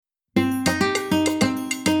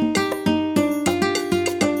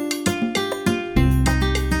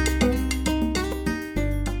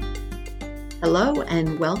Hello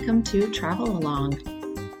and welcome to Travel Along.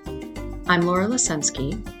 I'm Laura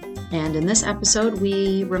Lasensky, and in this episode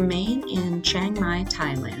we remain in Chiang Mai,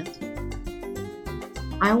 Thailand.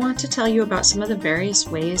 I want to tell you about some of the various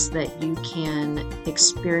ways that you can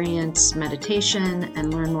experience meditation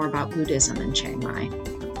and learn more about Buddhism in Chiang Mai.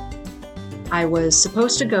 I was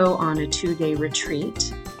supposed to go on a 2-day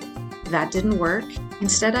retreat. That didn't work.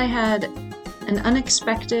 Instead, I had an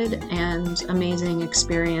unexpected and amazing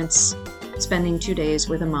experience spending 2 days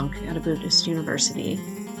with a monk at a Buddhist university.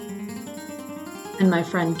 And my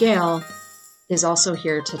friend Gail is also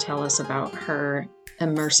here to tell us about her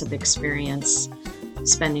immersive experience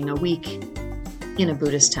spending a week in a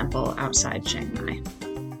Buddhist temple outside Chiang Mai.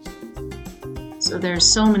 So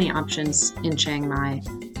there's so many options in Chiang Mai,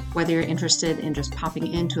 whether you're interested in just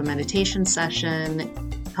popping into a meditation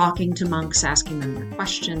session, talking to monks, asking them your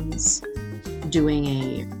questions, doing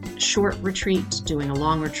a short retreat, doing a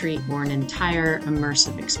long retreat, or an entire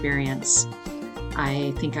immersive experience.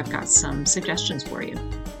 I think I've got some suggestions for you.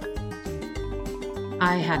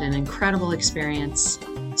 I had an incredible experience,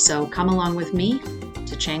 so come along with me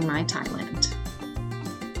to Chiang Mai, Thailand.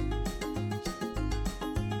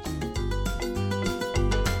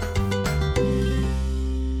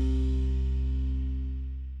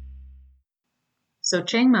 So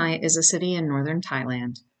Chiang Mai is a city in northern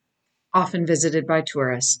Thailand, often visited by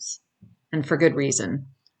tourists, and for good reason.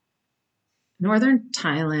 Northern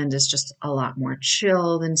Thailand is just a lot more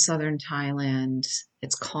chill than southern Thailand.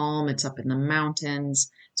 It's calm, it's up in the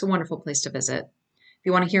mountains. It's a wonderful place to visit. If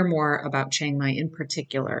you want to hear more about Chiang Mai in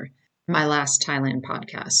particular, my last Thailand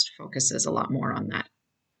podcast focuses a lot more on that.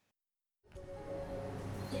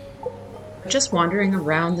 Just wandering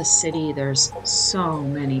around the city, there's so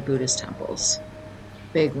many Buddhist temples.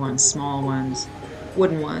 Big ones, small ones,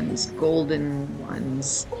 wooden ones, golden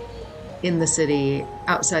ones, in the city,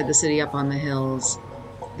 outside the city, up on the hills.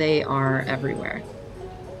 They are everywhere.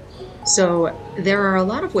 So there are a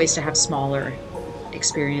lot of ways to have smaller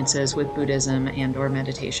experiences with Buddhism and or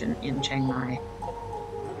meditation in Chiang Mai.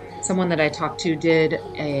 Someone that I talked to did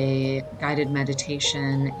a guided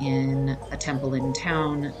meditation in a temple in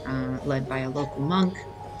town, led by a local monk.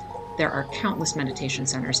 There are countless meditation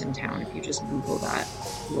centers in town. If you just Google that,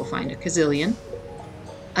 you will find a gazillion.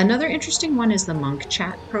 Another interesting one is the Monk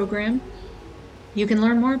Chat program. You can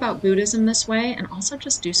learn more about Buddhism this way and also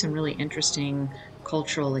just do some really interesting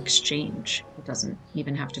cultural exchange. It doesn't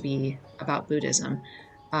even have to be about Buddhism.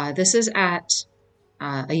 This is at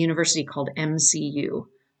a university called MCU.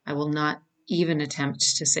 I will not even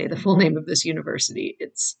attempt to say the full name of this university.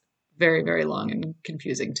 It's very, very long and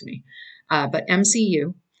confusing to me. But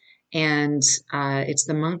MCU, and it's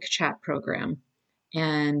the Monk Chat program.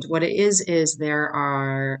 And what it is there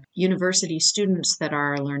are university students that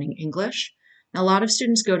are learning English. Now, a lot of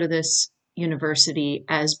students go to this university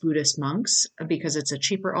as Buddhist monks because it's a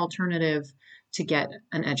cheaper alternative to get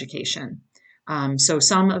an education. So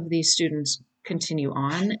some of these students continue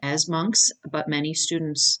on as monks, but many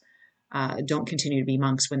students don't continue to be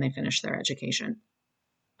monks when they finish their education.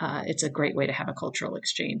 It's a great way to have a cultural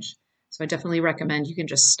exchange. So I definitely recommend you can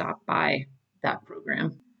just stop by that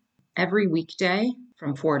program every weekday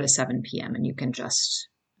from 4 to 7 p.m. and you can just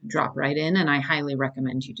drop right in, and I highly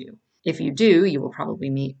recommend you do. If you do, you will probably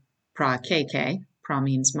meet Pra KK, Pra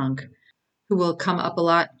means monk, who will come up a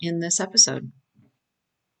lot in this episode.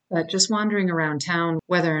 But just wandering around town,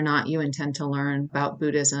 whether or not you intend to learn about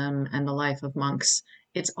Buddhism and the life of monks,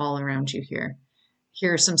 it's all around you here.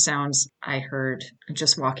 Here are some sounds I heard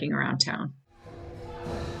just walking around town.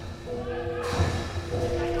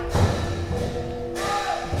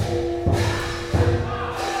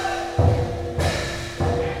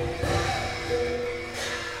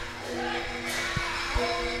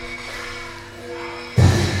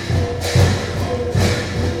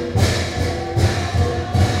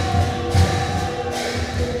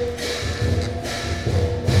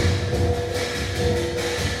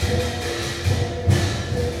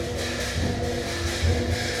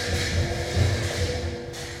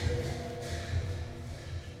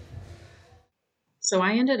 So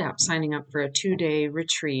I ended up signing up for a 2-day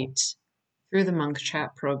retreat through the Monk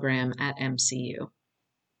Chat program at MCU.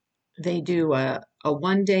 They do a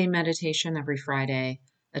 1-day meditation every Friday,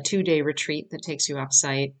 a 2-day retreat that takes you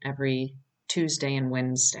off-site every Tuesday and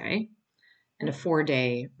Wednesday, and a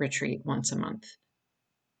 4-day retreat once a month.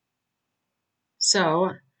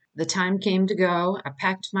 So the time came to go. I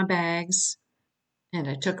packed my bags and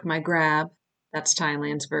I took my Grab, that's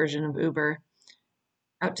Thailand's version of Uber,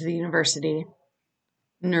 out to the university.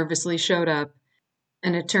 Nervously showed up,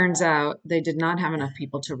 and it turns out they did not have enough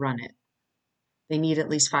people to run it. They need at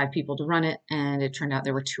least 5 people to run it, and it turned out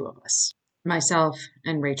there were 2 of us. myself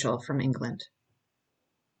and Rachel from England.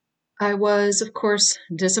 I was, of course,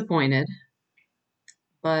 disappointed,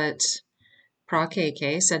 but Pra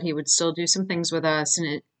KK said he would still do some things with us, and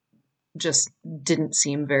it just didn't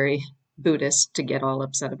seem very Buddhist to get all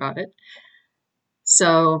upset about it.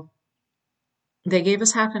 So they gave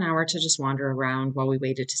us half an hour to just wander around while we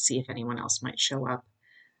waited to see if anyone else might show up.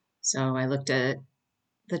 So I looked at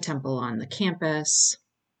the temple on the campus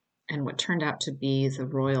and what turned out to be the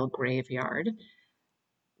royal graveyard.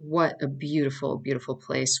 What a beautiful, beautiful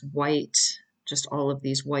place. White, just all of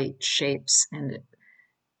these white shapes. And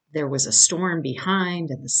there was a storm behind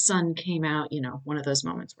and the sun came out, one of those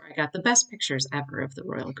moments where I got the best pictures ever of the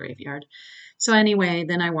royal graveyard. So anyway,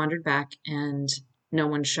 then I wandered back and no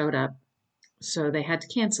one showed up. So they had to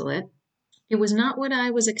cancel it. It was not what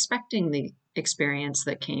I was expecting, the experience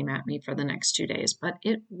that came at me for the next 2 days, but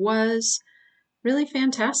it was really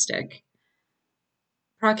fantastic.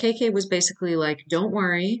 Pra KK was basically like, don't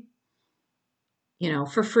worry,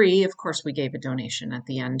 for free. Of course, we gave a donation at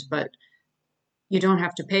the end, but you don't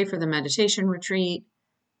have to pay for the meditation retreat.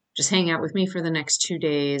 Just hang out with me for the next 2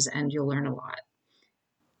 days and you'll learn a lot.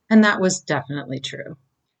 And that was definitely true.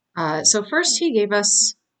 So first he gave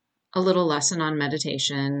us a little lesson on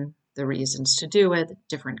meditation, the reasons to do it,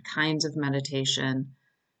 different kinds of meditation.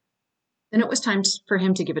 Then it was time for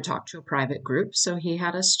him to give a talk to a private group. So he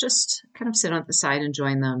had us just kind of sit on the side and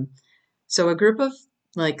join them. So a group of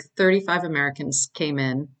like 35 Americans came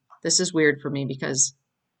in. This is weird for me because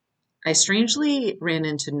I strangely ran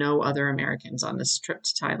into no other Americans on this trip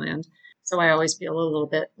to Thailand. So I always feel a little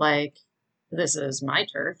bit like this is my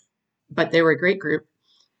turf. But they were a great group.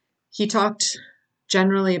 He talked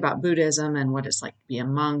generally about Buddhism and what it's like to be a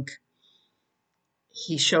monk.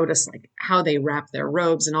 He showed us like how they wrap their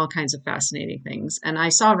robes and all kinds of fascinating things. And I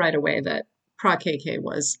saw right away that Pra KK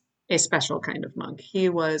was a special kind of monk. He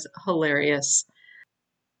was hilarious.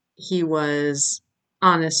 He was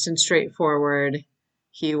honest and straightforward.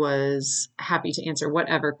 He was happy to answer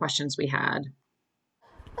whatever questions we had.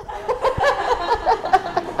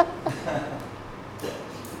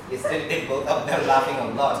 They both of them laughing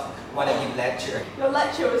a lot when I give lecture. Your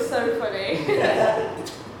lecture was so funny.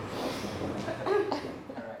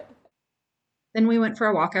 Then we went for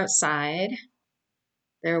a walk outside.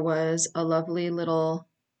 There was a lovely little,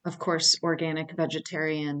 of course, organic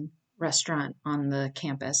vegetarian restaurant on the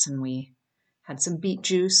campus, and we had some beet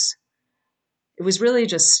juice. It was really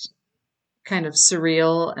just kind of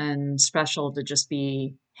surreal and special to just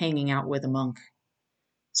be hanging out with a monk.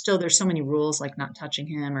 Still, there's so many rules like not touching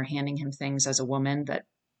him or handing him things as a woman that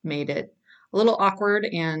made it a little awkward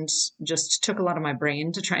and just took a lot of my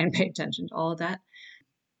brain to try and pay attention to all of that.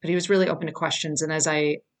 But he was really open to questions. And as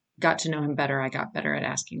I got to know him better, I got better at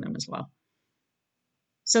asking them as well.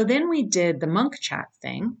 So then we did the monk chat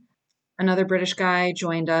thing. Another British guy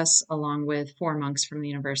joined us along with 4 monks from the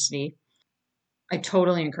university. I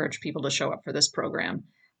totally encourage people to show up for this program.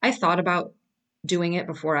 I thought about doing it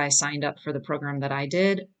before I signed up for the program that I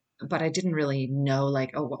did, but I didn't really know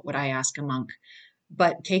what would I ask a monk?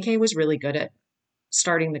 But KK was really good at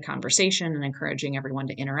starting the conversation and encouraging everyone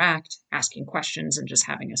to interact, asking questions, and just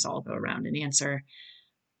having us all go around and answer.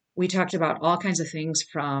 We talked about all kinds of things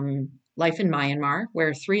from life in Myanmar,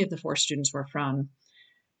 where 3 of the 4 students were from,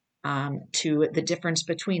 to the difference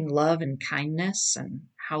between love and kindness and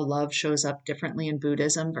how love shows up differently in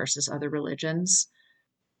Buddhism versus other religions.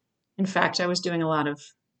 In fact, I was doing a lot of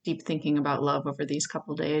deep thinking about love over these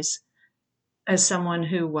couple days as someone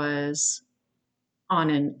who was on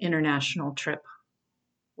an international trip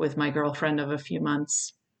with my girlfriend of a few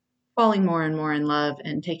months, falling more and more in love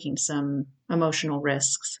and taking some emotional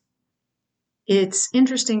risks. It's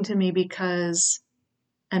interesting to me because,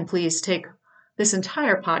 and please take this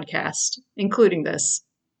entire podcast, including this,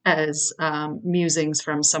 as musings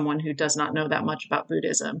from someone who does not know that much about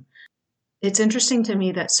Buddhism. It's interesting to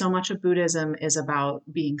me that so much of Buddhism is about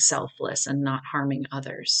being selfless and not harming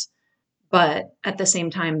others. But at the same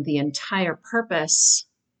time, the entire purpose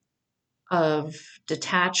of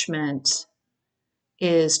detachment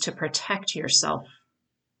is to protect yourself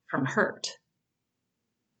from hurt.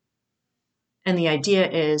 And the idea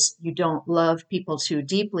is you don't love people too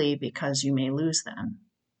deeply because you may lose them.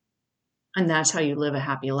 And that's how you live a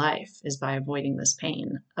happy life, is by avoiding this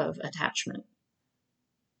pain of attachment.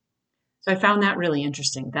 So I found that really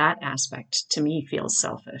interesting. That aspect to me feels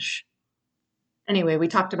selfish. Anyway, we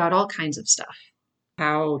talked about all kinds of stuff.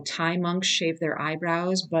 How Thai monks shave their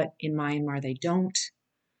eyebrows, but in Myanmar they don't.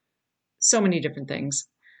 So many different things.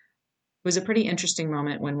 It was a pretty interesting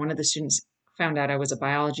moment when one of the students found out I was a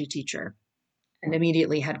biology teacher and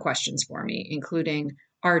immediately had questions for me, including,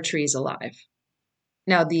 are trees alive?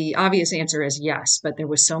 Now, the obvious answer is yes, but there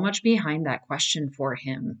was so much behind that question for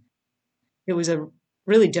him. It was a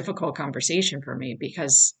really difficult conversation for me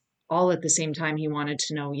because all at the same time he wanted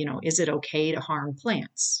to know, is it okay to harm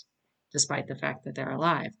plants despite the fact that they're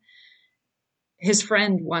alive? His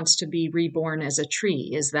friend wants to be reborn as a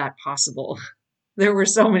tree. Is that possible? There were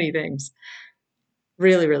so many things.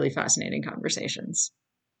 Really, really fascinating conversations.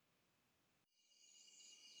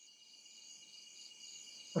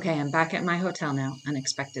 Okay, I'm back at my hotel now,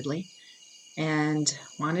 unexpectedly, and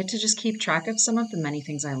wanted to just keep track of some of the many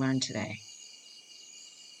things I learned today.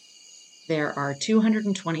 There are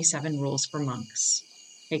 227 rules for monks.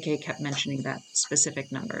 KK kept mentioning that specific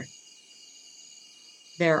number.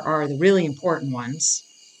 There are the really important ones.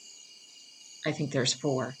 I think there's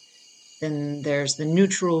 4. Then there's the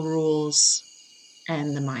neutral rules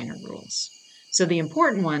and the minor rules. So the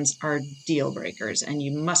important ones are deal breakers, and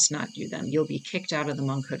you must not do them. You'll be kicked out of the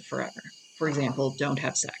monkhood forever. For example, don't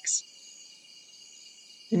have sex.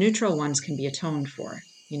 The neutral ones can be atoned for.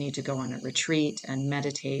 You need to go on a retreat and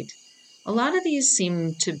meditate. A lot of these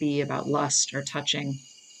seem to be about lust or touching.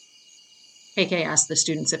 KK asked the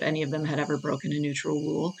students if any of them had ever broken a neutral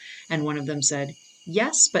rule, and one of them said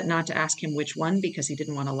yes, but not to ask him which one because he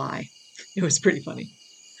didn't want to lie. It was pretty funny.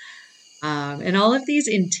 And all of these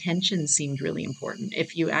intentions seemed really important.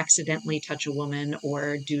 If you accidentally touch a woman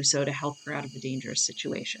or do so to help her out of a dangerous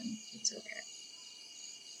situation, it's okay.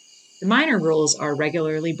 The minor rules are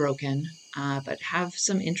regularly broken, but have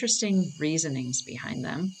some interesting reasonings behind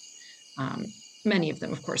them. Many of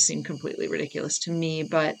them, of course, seem completely ridiculous to me,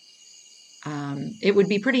 but it would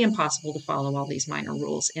be pretty impossible to follow all these minor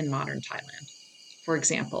rules in modern Thailand. For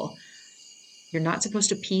example, you're not supposed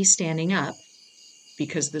to pee standing up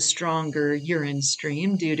because the stronger urine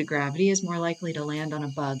stream due to gravity is more likely to land on a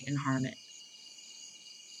bug and harm it.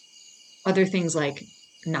 Other things like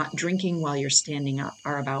not drinking while you're standing up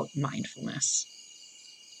are about mindfulness.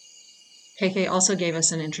 KK also gave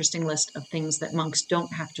us an interesting list of things that monks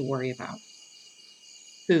don't have to worry about.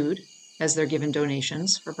 Food, as they're given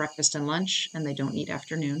donations for breakfast and lunch, and they don't eat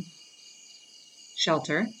after noon.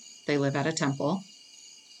 Shelter, they live at a temple.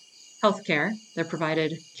 Healthcare, they're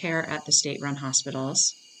provided care at the state-run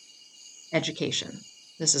hospitals. Education,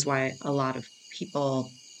 this is why a lot of people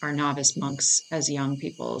are novice monks as young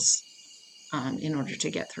peoples in order to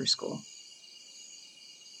get through school.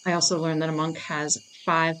 I also learned that a monk has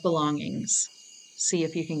 5 belongings. See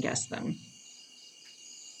if you can guess them.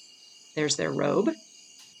 There's their robe,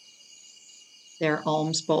 their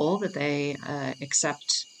alms bowl that they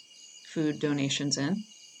accept food donations in,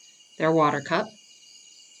 their water cup,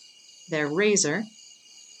 their razor,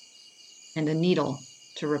 and a needle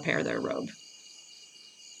to repair their robe.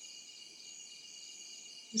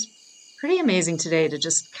 It was pretty amazing today to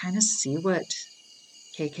just kind of see what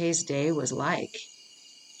KK's day was like.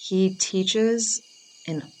 He teaches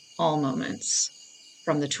in all moments,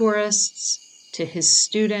 from the tourists to his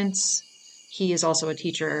students. He is also a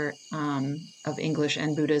teacher of English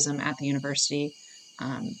and Buddhism at the university,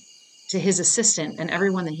 to his assistant and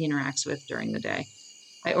everyone that he interacts with during the day.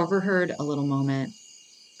 I overheard a little moment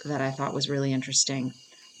that I thought was really interesting.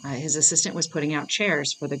 His assistant was putting out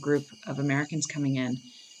chairs for the group of Americans coming in,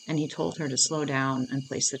 and he told her to slow down and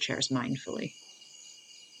place the chairs mindfully.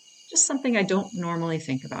 Just something I don't normally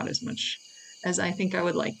think about as much as I think I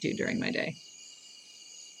would like to during my day.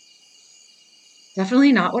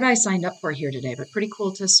 Definitely not what I signed up for here today, but pretty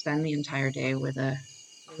cool to spend the entire day with a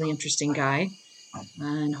really interesting guy.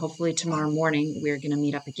 And hopefully tomorrow morning we're going to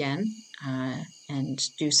meet up again and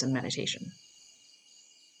do some meditation.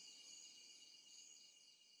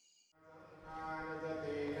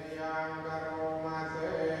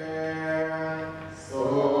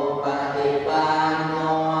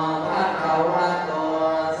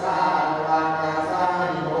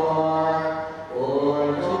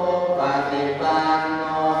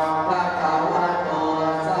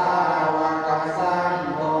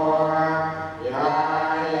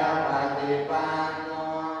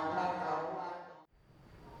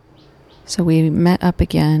 So we met up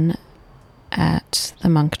again at the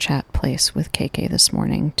monk chat place with KK this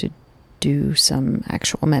morning to do some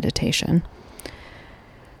actual meditation.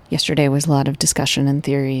 Yesterday was a lot of discussion and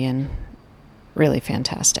theory and really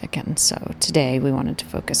fantastic. And so today we wanted to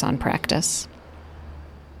focus on practice.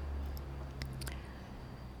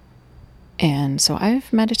 And so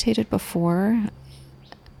I've meditated before,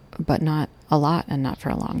 but not a lot and not for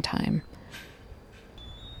a long time.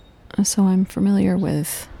 So I'm familiar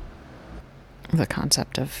with the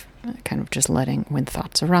concept of kind of just letting, when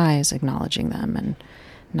thoughts arise, acknowledging them and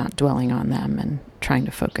not dwelling on them and trying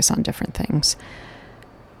to focus on different things.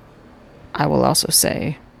 I will also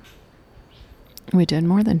say We did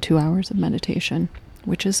more than 2 hours of meditation,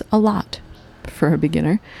 which is a lot for a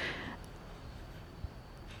beginner.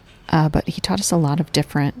 But he taught us a lot of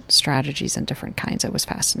different strategies and different kinds. It was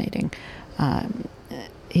fascinating.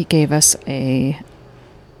 He gave us a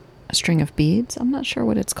string of beads. I'm not sure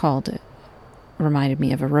what it's called. It reminded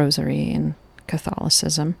me of a rosary in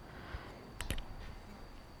Catholicism.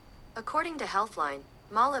 According to Healthline,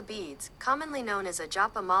 mala beads, commonly known as a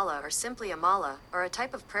japa mala or simply a mala, are a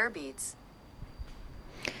type of prayer beads.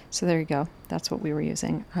 So there you go. That's what we were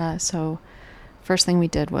using. So first thing we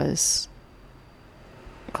did was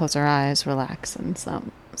close our eyes, relax, and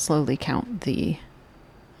slowly count the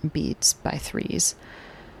beads by threes.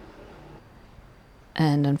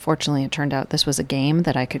 And unfortunately, it turned out this was a game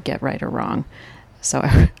that I could get right or wrong. So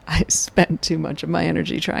I spent too much of my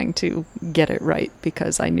energy trying to get it right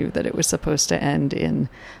because I knew that it was supposed to end in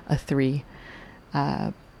a 3.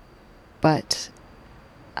 But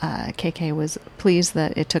KK was pleased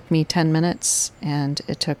that it took me 10 minutes and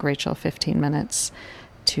it took Rachel 15 minutes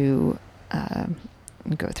to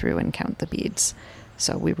go through and count the beads.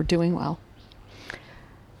 So we were doing well.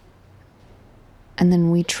 And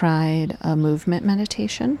then we tried a movement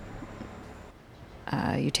meditation.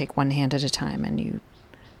 You take one hand at a time and you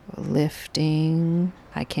lifting.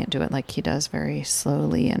 I can't do it like he does, very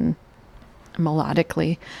slowly and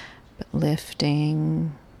melodically, but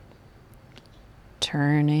lifting,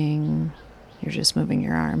 turning. You're just moving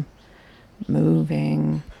your arm,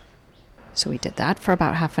 moving. So we did that for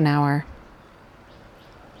about half an hour.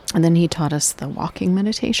 And then he taught us the walking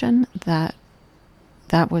meditation. That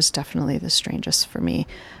was definitely the strangest for me.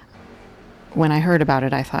 When I heard about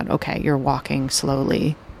it, I thought, okay, you're walking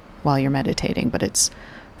slowly while you're meditating, but it's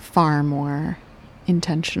far more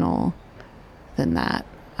intentional than that.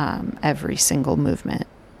 Every single movement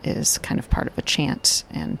is kind of part of a chant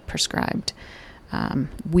and prescribed.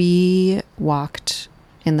 We walked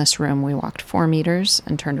in this room, we walked 4 meters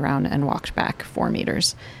and turned around and walked back 4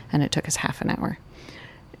 meters, and it took us half an hour,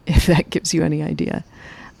 if that gives you any idea.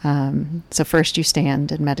 So first you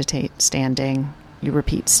stand and meditate standing. You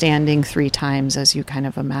repeat standing 3 times as you kind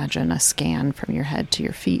of imagine a scan from your head to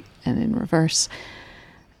your feet and in reverse.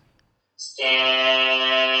 Standing.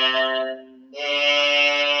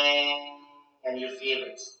 Can you feel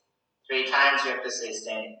it? 3 times you have to say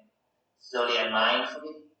standing. Slowly and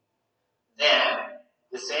mindfully. Then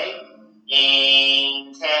you say,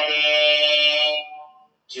 intending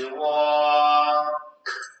to walk.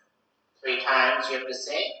 3 times you have to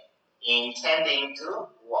say, intending to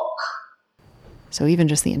walk. So even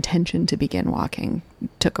just the intention to begin walking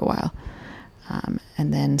took a while.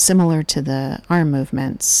 And then similar to the arm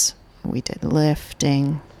movements, we did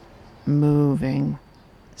lifting, moving,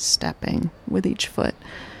 stepping with each foot.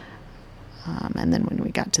 And then when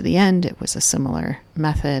we got to the end, it was a similar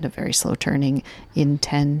method, a very slow turning,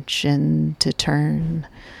 intention to turn.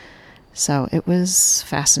 So it was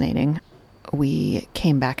fascinating. We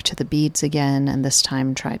came back to the beads again, and this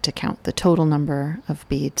time tried to count the total number of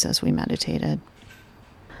beads as we meditated.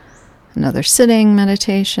 Another sitting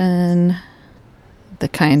meditation, the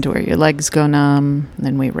kind where your legs go numb.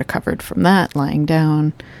 Then we recovered from that, lying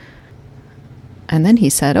down. And then he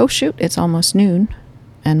said, oh shoot, it's almost noon,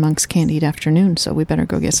 and monks can't eat after noon, so we better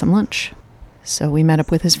go get some lunch. So we met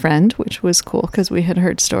up with his friend, which was cool because we had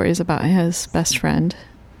heard stories about his best friend.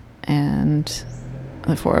 And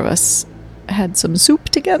the 4 of us had some soup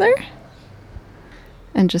together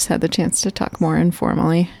and just had the chance to talk more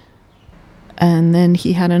informally. And then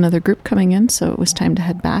he had another group coming in, so it was time to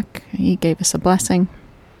head back. He gave us a blessing.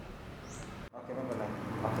 Okay.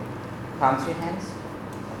 Palm 3 hands.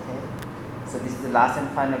 Okay. So this is the last and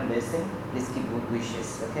final blessing. Please keep good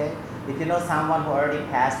wishes. Okay. If you know someone who already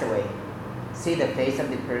passed away, see the face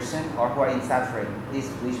of the person or who are in suffering.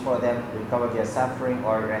 Please wish for them to recover their suffering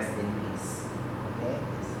or rest in peace. Okay.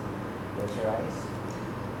 Close your eyes.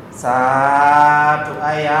 Satu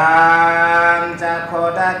ayam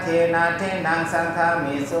jakoda tena tenang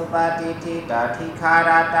sangkami supatiti dati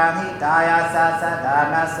karata hitaya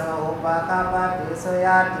sasadana so upakapati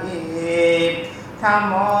soyati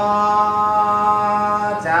Tamo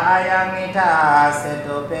jayang ita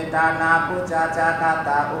sedo petana puja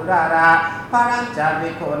jakata urara parang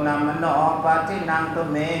jabi kona meno patinang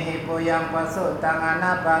tumehi poyang pasutang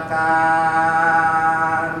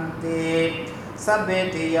anapakanti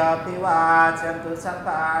Sabetiya piwa chantu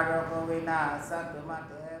sakaro kovina santu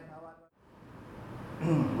mate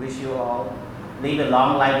Wish you all live a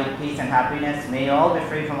long life with peace and happiness. May you all be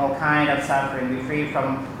free from all kind of suffering, be free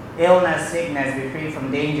from illness, sickness, be free from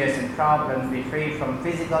dangers and problems, be free from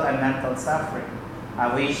physical and mental suffering. I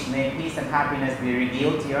wish may peace and happiness be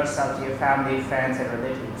revealed to yourself, to your family, friends, and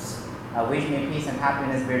relatives. I wish may peace and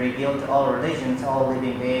happiness be revealed to all religions, all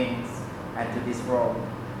living beings, and to this world.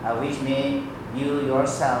 I wish may you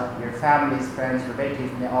yourself, your families, friends,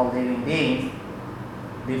 relatives, may all living beings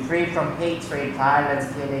be free from hatred,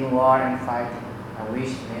 violence, killing, war, and fighting. I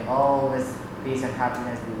wish may always peace and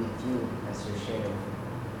happiness be with you as you share.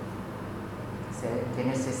 Say, can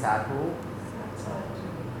you say sadhu?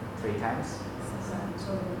 3 times?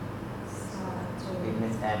 It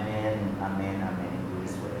means amen, amen, amen in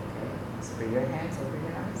Buddhist word, okay? Spread your hands over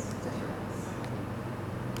your eyes. Just your eyes.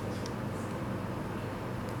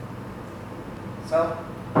 So,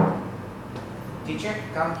 teacher,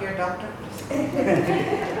 come here, doctor.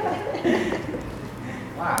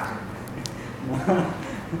 Wow.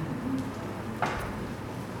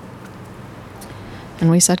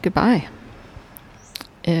 And we said goodbye.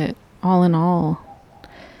 All in all,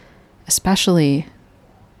 especially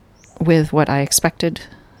with what I expected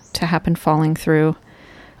to happen falling through,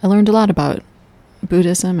 I learned a lot about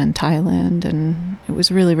Buddhism and Thailand, and it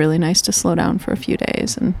was really, really nice to slow down for a few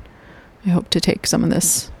days, and I hope to take some of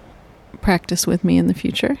this practice with me in the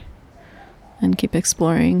future and keep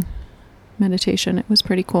exploring meditation. It was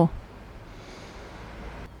pretty cool.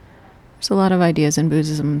 There's a lot of ideas in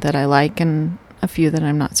Buddhism that I like and a few that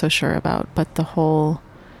I'm not so sure about, but the whole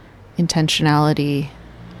intentionality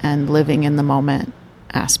and living in the moment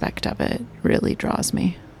aspect of it really draws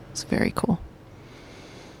me. It's very cool.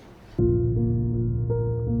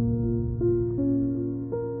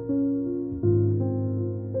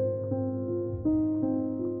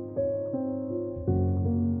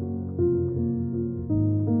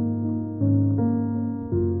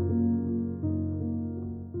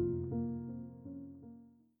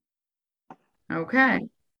 Okay.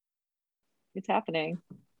 It's happening.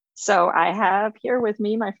 So I have here with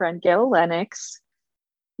me my friend Gail Lennox.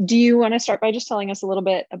 Do you want to start by just telling us a little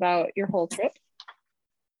bit about your whole trip?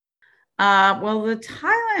 Well, the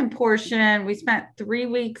Thailand portion, we spent 3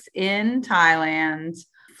 weeks in Thailand,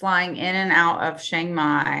 flying in and out of Chiang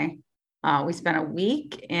Mai. We spent a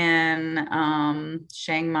week in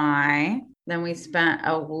Chiang Mai. Then we spent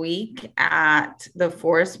a week at the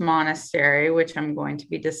Forest Monastery, which I'm going to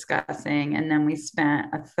be discussing. And then we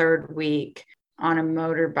spent a 3rd week on a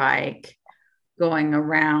motorbike going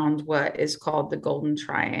around what is called the Golden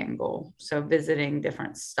Triangle. So visiting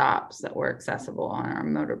different stops that were accessible on our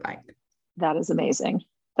motorbike. That is amazing.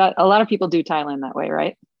 That a lot of people do Thailand that way,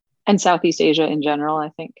 right? And Southeast Asia in general, I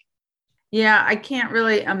think. Yeah, I can't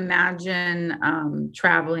really imagine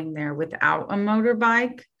traveling there without a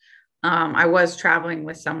motorbike. I was traveling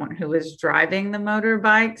with someone who was driving the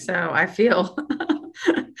motorbike, so I feel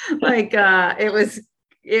like it was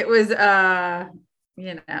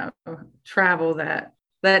travel that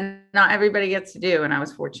not everybody gets to do, and I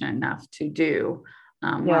was fortunate enough to do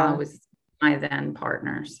while I was my then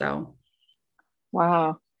partner. So,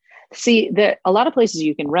 wow. See, a lot of places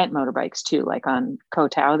you can rent motorbikes too, like on Koh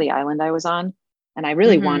Tao, the island I was on, and I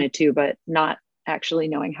really wanted to, but not actually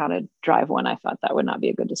knowing how to drive one, I thought that would not be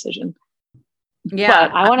a good decision. Yeah,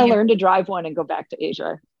 but I want to learn to drive one and go back to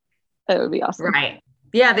Asia. That would be awesome. Right.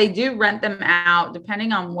 Yeah, they do rent them out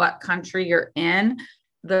depending on what country you're in.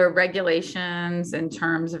 The regulations in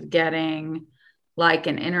terms of getting like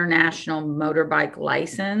an international motorbike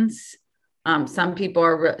license. Some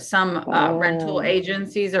rental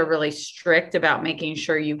agencies are really strict about making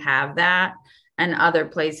sure you have that, and other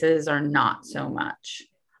places are not so much.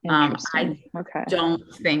 I don't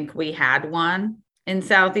think we had one in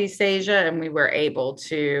Southeast Asia, and we were able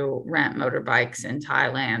to rent motorbikes in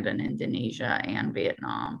Thailand and Indonesia and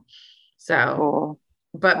Vietnam. So, cool.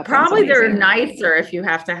 But that probably they're nicer if you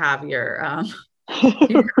have to have your,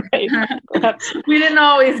 we didn't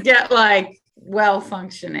always get like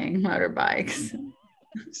well-functioning motorbikes.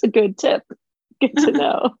 It's a good tip. Good to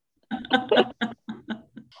know.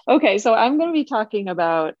 Okay, so I'm going to be talking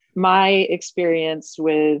about my experience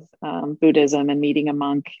with Buddhism and meeting a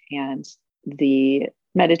monk and the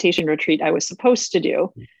meditation retreat I was supposed to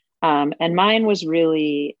do. And mine was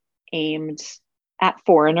really aimed at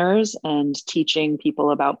foreigners and teaching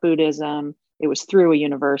people about Buddhism. It was through a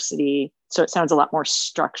university, so it sounds a lot more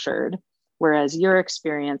structured. Whereas your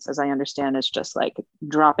experience, as I understand, is just like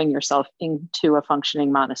dropping yourself into a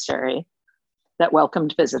functioning monastery that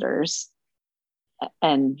welcomed visitors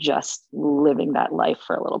and just living that life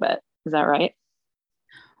for a little bit. Is that right?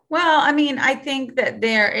 Well, I mean, I think that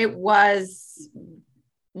it was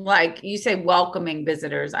like you say, welcoming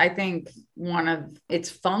visitors. I think one of its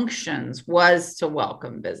functions was to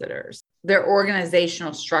welcome visitors. Their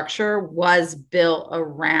organizational structure was built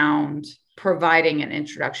around providing an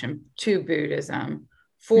introduction to Buddhism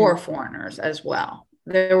for foreigners as well.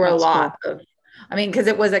 There were a lot of I mean, because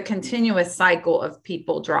it was a continuous cycle of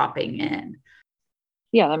people dropping in.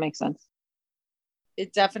 Yeah, that makes sense.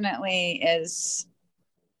 It definitely is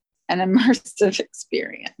an immersive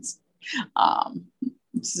experience.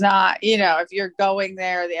 It's not, you know, if you're going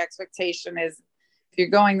there, the expectation is if you're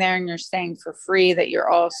going there and you're staying for free, that you're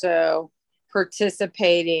also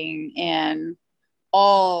participating in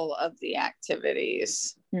all of the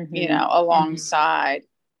activities, you know, alongside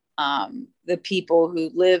the people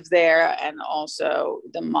who live there and also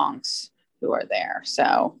the monks who are there.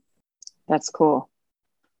 So that's cool.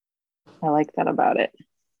 I like that about it.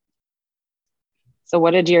 So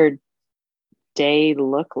what did your day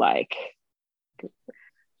look like?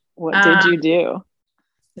 What did you do?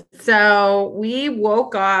 So we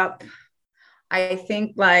woke up, I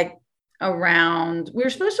think like around, we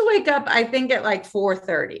were supposed to wake up, I think at like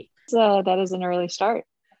 4:30. So that is an early start.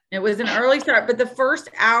 It was an early start, but the first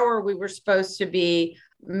hour we were supposed to be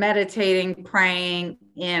meditating, praying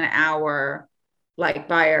in our, like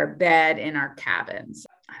by our bed in our cabins.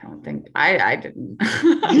 I don't think I didn't.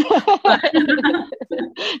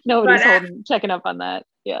 Nobody's checking up on that.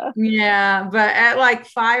 Yeah. Yeah. But at like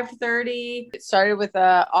 5:30, it started with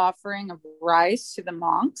a offering of rice to the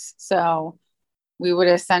monks. So we would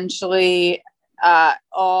essentially,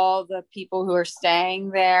 all the people who are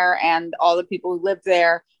staying there and all the people who live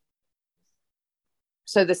there,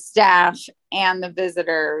 so the staff and the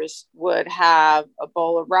visitors would have a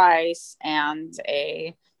bowl of rice and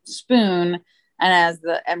a spoon,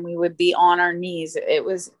 and we would be on our knees. It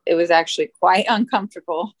was actually quite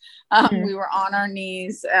uncomfortable. We were on our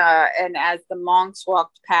knees, and as the monks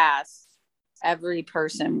walked past, every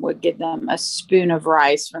person would give them a spoon of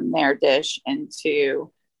rice from their dish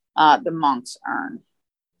into the monk's urn.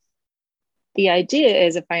 The idea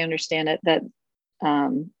is, if I understand it, that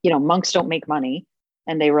you know, monks don't make money,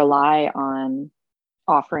 and they rely on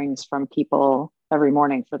offerings from people every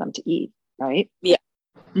morning for them to eat, right? Yeah.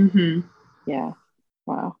 Yeah.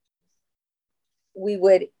 Wow. We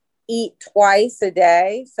would eat twice a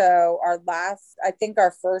day. So I think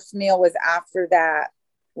our first meal was after that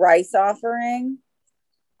rice offering.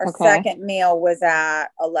 Our second meal was at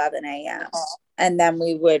 11 a.m. And then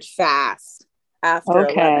we would fast after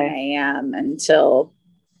 11 a.m. until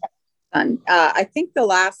I think the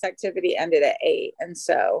last activity ended at 8. And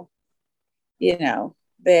so, you know,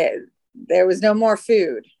 there was no more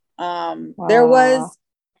food. There was,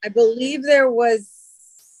 I believe there was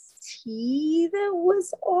tea that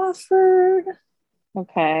was offered.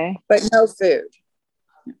 Okay. But no food.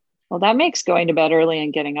 Well, that makes going to bed early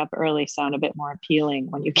and getting up early sound a bit more appealing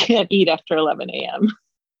when you can't eat after 11 a.m.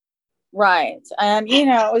 Right. And, you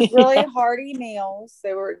know, it was really hearty meals.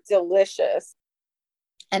 They were delicious.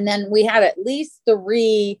 And then we had at least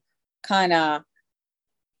 3 kind of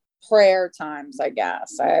prayer times, I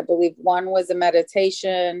guess. I believe one was a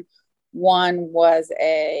meditation. One was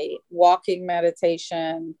a walking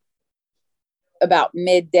meditation about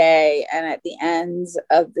midday. And at the end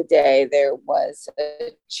of the day, there was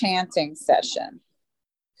a chanting session.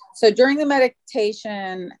 So during the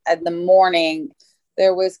meditation at the morning,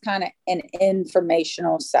 there was kind of an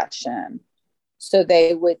informational session. So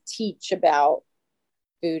they would teach about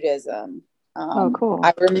Buddhism. Cool.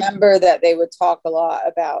 I remember that they would talk a lot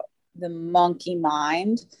about the monkey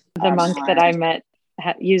mind. The monk that I met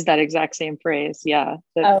used that exact same phrase. Yeah.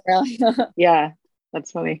 Oh, really? Yeah.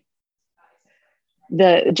 That's funny.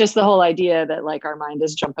 Just the whole idea that like our mind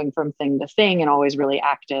is jumping from thing to thing and always really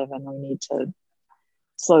active, and we need to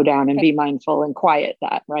slow down and be mindful and quiet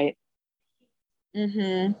that, right?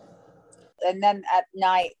 And then at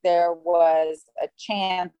night there was a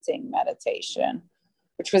chanting meditation,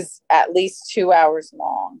 which was at least 2 hours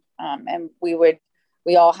long. And we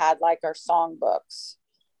all had like our songbooks.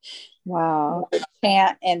 Wow. We would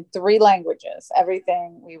chant in 3 languages.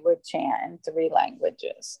 Everything we would chant in 3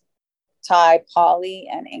 languages: Thai, Pali,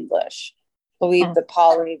 and English. I believe the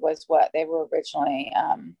Pali was what they were originally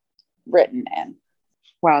written in.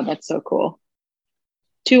 Wow, that's so cool.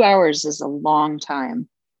 2 hours is a long time.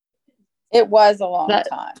 It was a long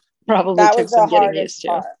time. Probably took some getting used to.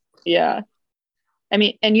 Part. Yeah. I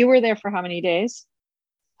mean, and you were there for how many days?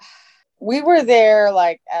 We were there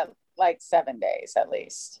at 7 days at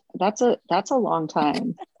least. That's a long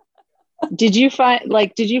time. Did you find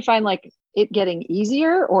like it getting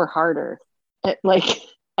easier or harder?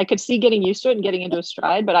 I could see getting used to it and getting into a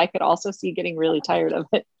stride, but I could also see getting really tired of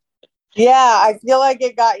it. Yeah, I feel like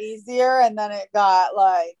it got easier and then it got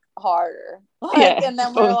like harder. And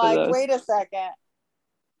then we're like, wait a second.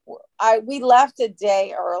 We left a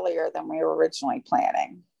day earlier than we were originally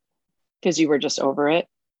planning. Because you were just over it?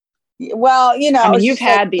 Well, you know, I mean, you've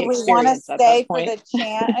had the experience. We want to stay for the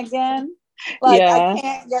chant again. Like Yeah. I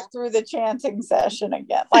can't get through the chanting session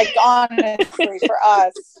again. Like honestly, for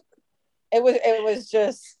us, it was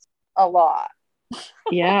just a lot.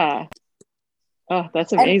 Yeah. Oh,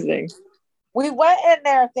 that's amazing. And we went in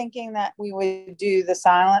there thinking that we would do the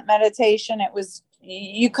silent meditation. It was,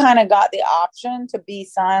 you kind of got the option to be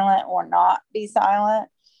silent or not be silent.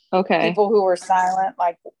 Okay. People who were silent,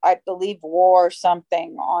 like I believe, wore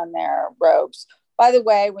something on their robes. By the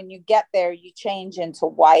way, when you get there, you change into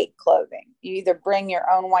white clothing. You either bring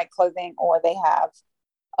your own white clothing or they have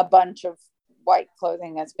a bunch of white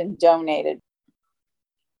clothing that's been donated.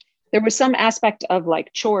 There was some aspect of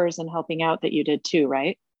like chores and helping out that you did too,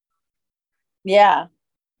 right? Yeah.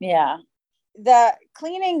 Yeah. The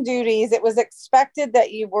cleaning duties, it was expected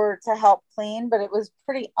that you were to help clean, but it was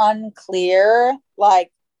pretty unclear.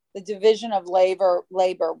 Like the division of labor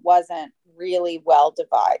wasn't really well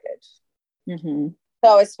divided. Mm-hmm.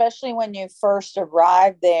 So especially when you first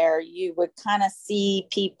arrived there, you would kind of see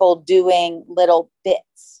people doing little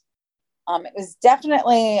bits. It was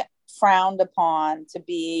definitely frowned upon to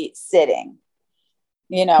be sitting.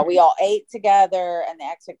 You know, we all ate together, and the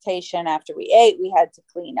expectation after we ate, we had to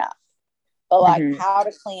clean up. But like how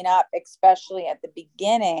to clean up, especially at the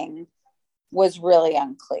beginning, was really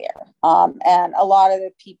unclear. And a lot of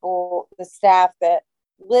the people, the staff that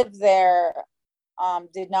lived there,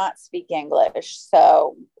 did not speak English.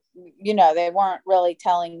 So, you know, they weren't really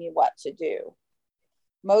telling you what to do.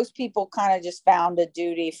 Most people kind of just found a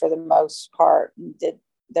duty for the most part and did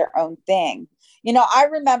their own thing. You know, I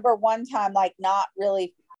remember one time, like not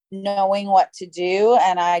really knowing what to do.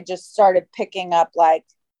 And I just started picking up like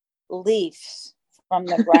leaves from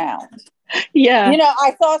the ground. Yeah. You know,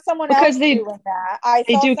 I saw someone because else they, doing that.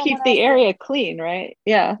 They do keep the area clean, right?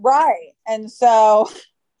 Yeah. Right. And so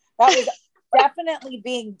that was definitely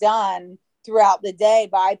being done throughout the day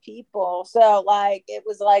by people. So like, it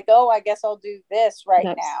was like, oh, I guess I'll do this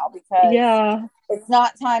now because it's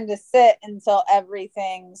not time to sit until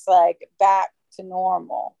everything's like back to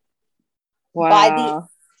normal. Wow.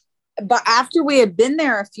 But after we had been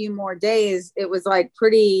there a few more days, it was like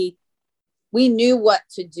we knew what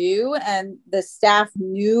to do, and the staff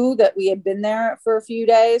knew that we had been there for a few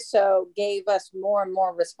days, so gave us more and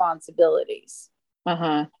more responsibilities.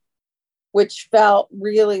 Which felt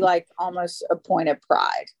really like almost a point of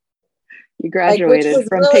pride. You graduated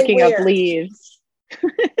from really picking up leaves.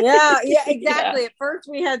 Yeah, exactly. At first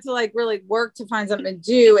we had to like really work to find something to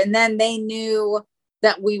do. And then they knew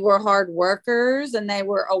that we were hard workers and they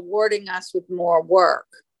were awarding us with more work.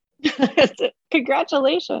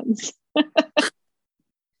 Congratulations. You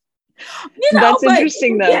know, that's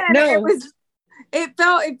interesting though. Again,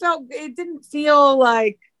 no, it didn't feel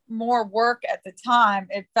like more work at the time.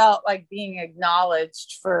 It felt like being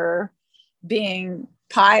acknowledged for being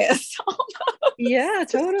pious. Yeah,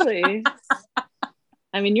 totally.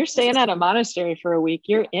 I mean, you're staying at a monastery for a week.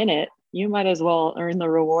 You're in it. You might as well earn the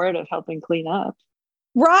reward of helping clean up.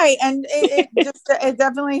 Right. And it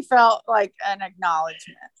definitely felt like an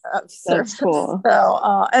acknowledgement of service. That's cool.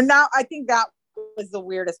 So, and now I think that was the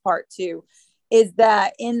weirdest part too, is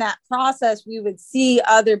that in that process, we would see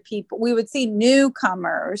other people, we would see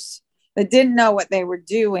newcomers that didn't know what they were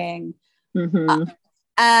doing.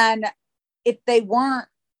 And if they weren't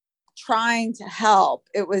trying to help,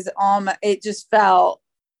 it just felt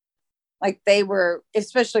like they were,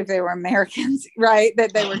 especially if they were Americans, right?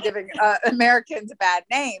 That they were giving Americans a bad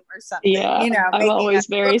name or something. Yeah, you know, I'm always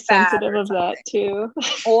very sensitive of that too.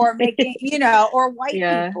 Or making, you know, or white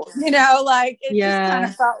people, you know, like it just kind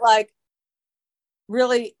of felt like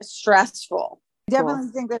really stressful. I definitely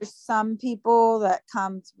think there's some people that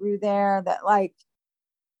come through there that like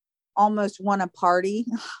almost want to party.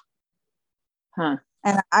 And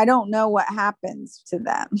I don't know what happens to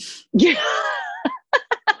them. Yeah.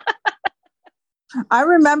 I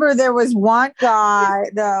remember there was one guy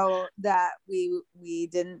though that we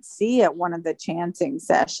didn't see at one of the chanting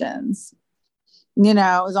sessions. You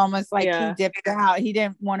know, it was almost like he dipped out. He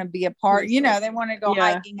didn't want to be a part. You know, they want to go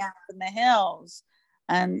hiking out in the hills.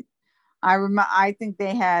 And I think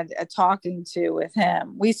they had a talking to with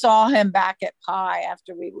him. We saw him back at Pi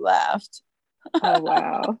after we left. Oh,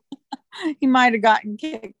 wow. He might have gotten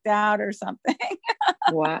kicked out or something.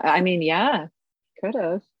 Wow. I mean, yeah, could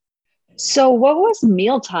have. So what was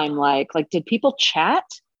mealtime like? Like, did people chat?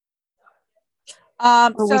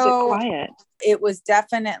 Or was it quiet? It was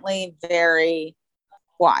definitely very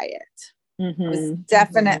quiet. It was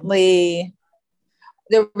definitely,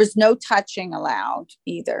 there was no touching allowed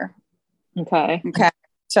either. Okay.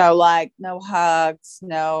 So like no hugs,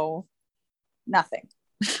 nothing.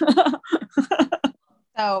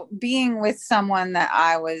 So being with someone that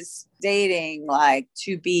I was dating, like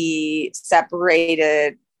to be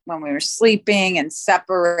separated when we were sleeping and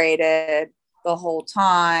separated the whole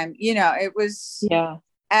time, it was, Yeah.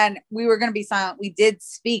 and we were going to be silent. We did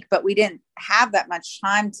speak, but we didn't have that much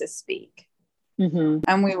time to speak. Mm-hmm.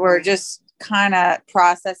 And we were just kind of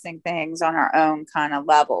processing things on our own kind of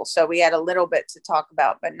level. So we had a little bit to talk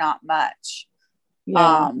about, but not much.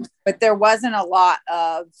 Yeah. But there wasn't a lot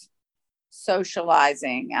of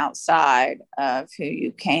socializing outside of who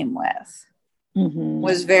you came with. Mm-hmm.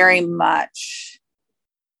 Was very much,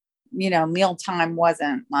 mealtime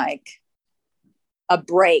wasn't like a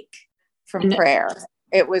break from prayer.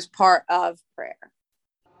 It was part of prayer.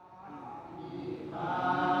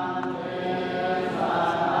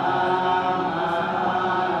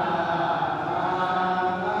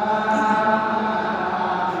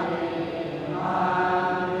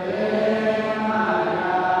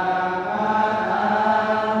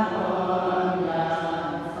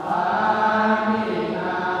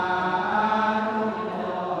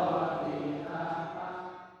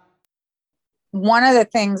 One of the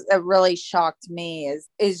things that really shocked me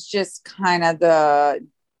is just kind of the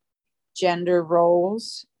gender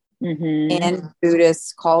roles in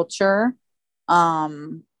Buddhist culture,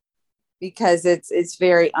 because it's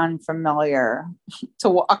very unfamiliar to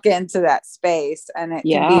walk into that space, and it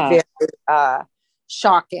can be very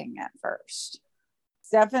shocking at first.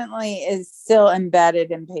 Definitely is still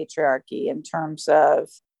embedded in patriarchy in terms of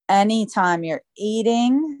anytime you're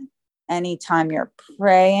eating, anytime you're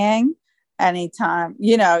praying, anytime,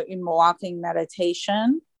 in walking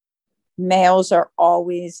meditation, males are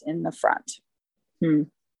always in the front.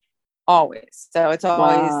 Always. So it's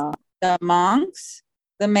always the monks,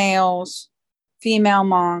 the males, female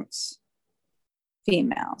monks,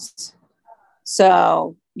 females.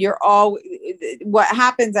 So you're all, what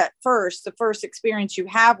happens at first, the first experience you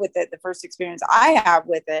have with it, the first experience I have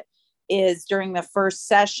with it is during the first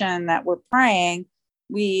session that we're praying,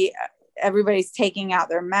 everybody's taking out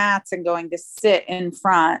their mats and going to sit in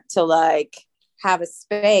front to like have a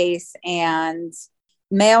space, and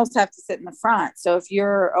males have to sit in the front. So if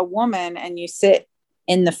you're a woman and you sit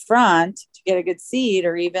in the front to get a good seat,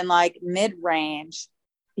 or even like mid-range,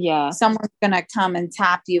 someone's going to come and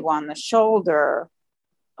tap you on the shoulder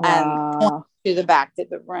and point to the back of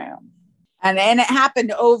the room. And it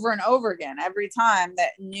happened over and over again every time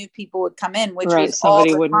that new people would come in, which was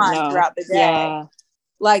somebody all the time throughout the day. Yeah.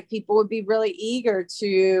 Like people would be really eager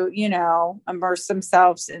to, immerse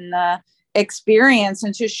themselves in the experience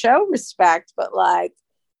and to show respect. But like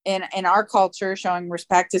in our culture, showing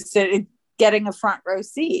respect is getting a front row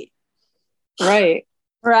seat. Right.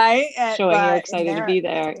 Right. Showing you're excited to be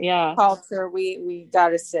there. Yeah. Culture, we got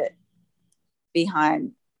to sit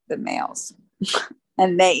behind the males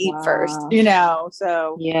and they eat first,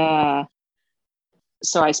 so. Yeah.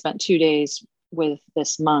 So I spent 2 days with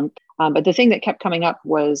this monk. But the thing that kept coming up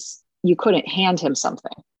was you couldn't hand him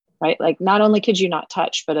something, right? Like not only could you not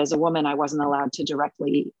touch, but as a woman, I wasn't allowed to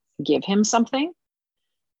directly give him something.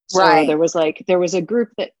 So there was a group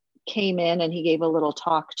that came in and he gave a little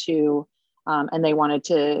talk to, and they wanted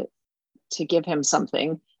to give him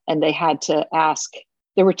something, and they had to ask.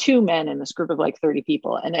 There were 2 men in this group of like 30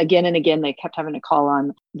 people. And again, they kept having to call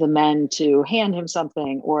on the men to hand him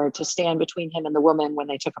something or to stand between him and the woman when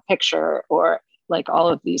they took a picture, or like all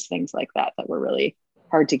of these things like that were really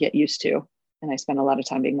hard to get used to. And I spent a lot of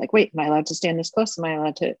time being like, wait, am I allowed to stand this close? Am I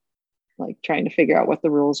allowed to, like, trying to figure out what the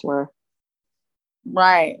rules were?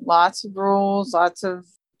 Right. Lots of rules, lots of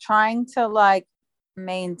trying to like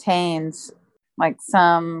maintain like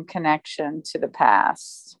some connection to the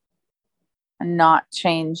past and not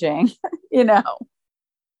changing, I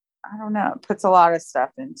don't know. It puts a lot of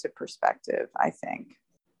stuff into perspective, I think.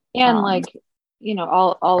 And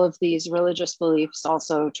all of these religious beliefs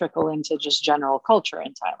also trickle into just general culture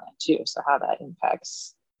in Thailand too. So how that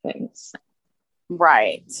impacts things.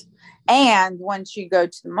 Right. And once you go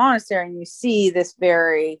to the monastery and you see this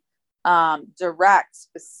very direct,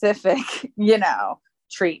 specific,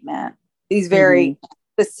 treatment, these very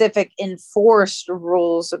specific enforced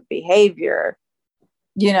rules of behavior,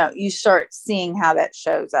 you start seeing how that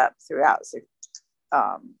shows up throughout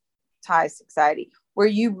Thai society, where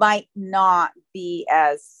you might not be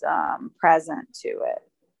as present to it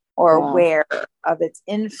or aware of its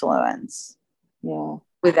influence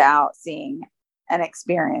without seeing and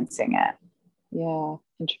experiencing it. Yeah,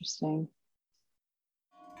 interesting.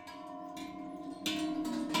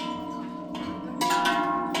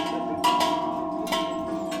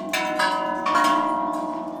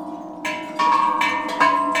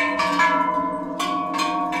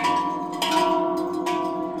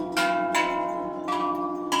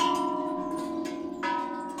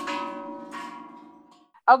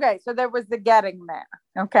 Okay, so there was the getting there.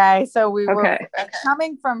 Okay, so we were Okay.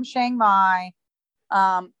 coming from Chiang Mai.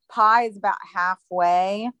 Pai is about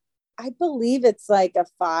halfway. I believe it's like a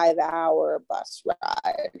 5-hour bus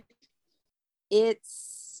ride.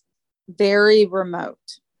 It's very remote.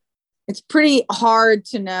 It's pretty hard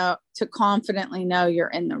to confidently know you're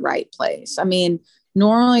in the right place. I mean,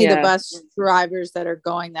 normally the bus drivers that are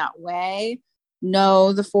going that way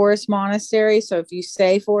know the Forest Monastery. So if you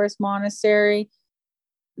say Forest Monastery,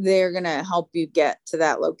 they're going to help you get to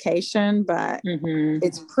that location. But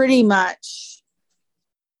it's pretty much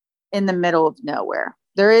in the middle of nowhere.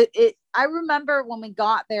 I remember when we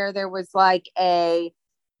got there, there was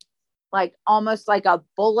almost like a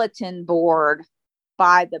bulletin board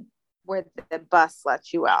by where the bus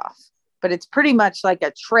lets you off, but it's pretty much like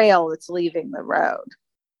a trail that's leaving the road.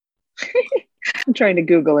 I'm trying to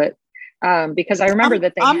Google it because I remember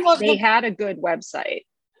that they had a good website,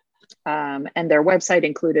 and their website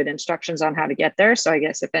included instructions on how to get there. So I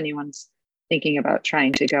guess if anyone's thinking about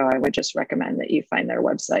trying to go, I would just recommend that you find their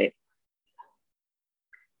website.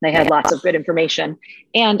 They had lots of good information,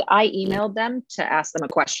 and I emailed them to ask them a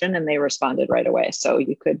question and they responded right away. So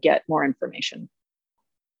you could get more information.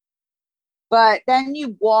 But then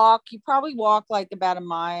you probably walk like about a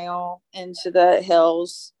mile into the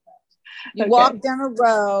hills. You walk down a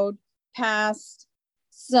road past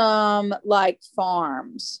some like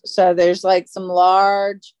farms. So there's like some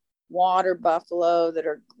large water buffalo that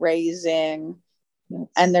are grazing.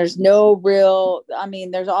 And there's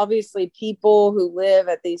there's obviously people who live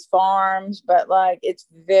at these farms, but like it's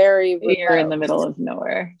very remote. You're in the middle of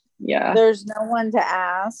nowhere. Yeah. There's no one to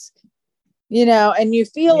ask, and you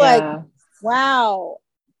feel like, wow,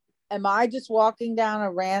 am I just walking down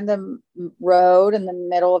a random road in the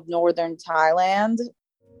middle of northern Thailand?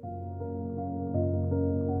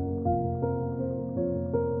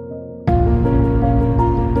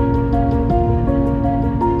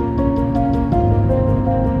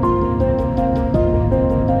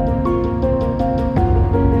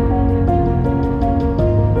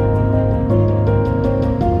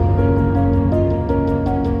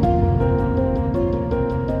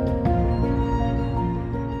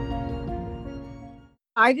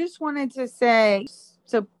 I just wanted to say,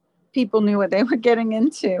 so people knew what they were getting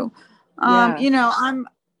into. I've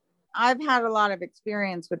had a lot of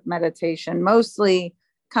experience with meditation, mostly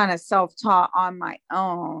kind of self-taught on my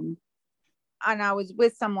own. And I was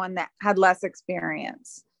with someone that had less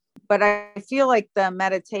experience. But I feel like the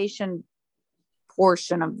meditation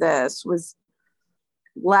portion of this was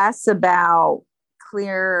less about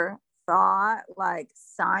clear thought, like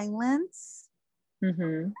silence,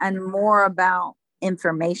 and more about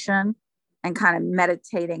information and kind of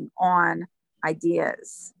meditating on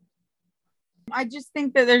ideas. I just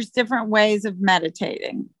think that there's different ways of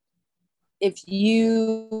meditating. If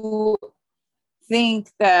you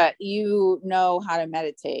think that you know how to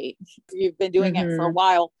meditate, you've been doing it for a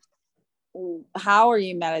while, how are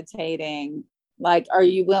you meditating? Like, are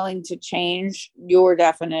you willing to change your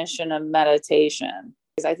definition of meditation?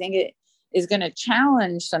 Because I think it is going to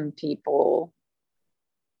challenge some people.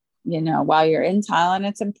 While you're in Thailand,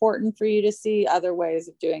 it's important for you to see other ways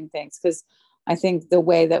of doing things, because I think the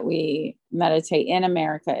way that we meditate in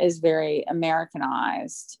America is very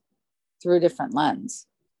Americanized through a different lens.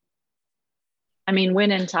 I mean,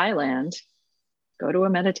 when in Thailand, go to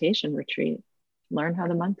a meditation retreat, learn how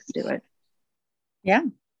the monks do it. Yeah.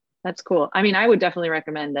 That's cool. I mean, I would definitely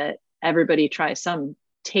recommend that everybody try some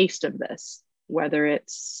taste of this, whether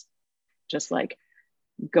it's just like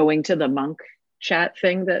going to the monk chat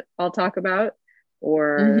thing that I'll talk about,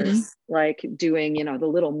 or like doing, the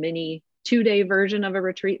little mini 2-day version of a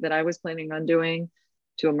retreat that I was planning on doing,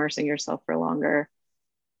 to immersing yourself for longer.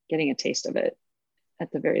 Getting a taste of it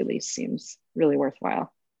at the very least seems really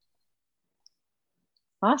worthwhile.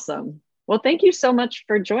 Awesome. Well, thank you so much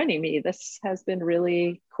for joining me. This has been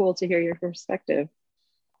really cool to hear your perspective.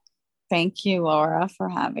 Thank you, Laura, for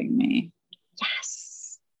having me. Yes.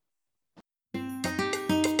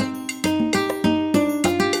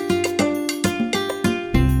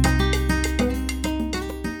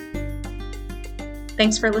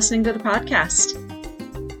 Thanks for listening to the podcast.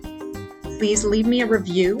 Please leave me a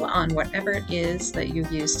review on whatever it is that you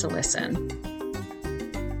use to listen.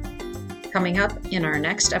 Coming up in our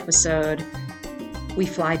next episode, we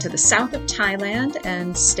fly to the south of Thailand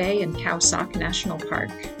and stay in Khao Sok National Park.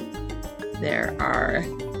 There are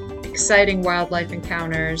exciting wildlife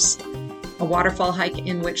encounters, a waterfall hike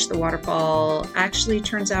in which the waterfall actually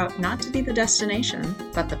turns out not to be the destination,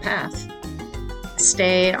 but the path.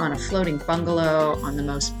 Stay on a floating bungalow on the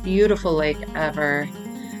most beautiful lake ever,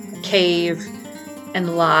 a cave,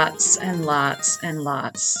 and lots and lots and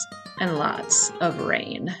lots and lots of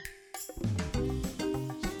rain.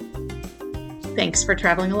 Thanks for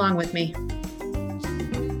traveling along with me.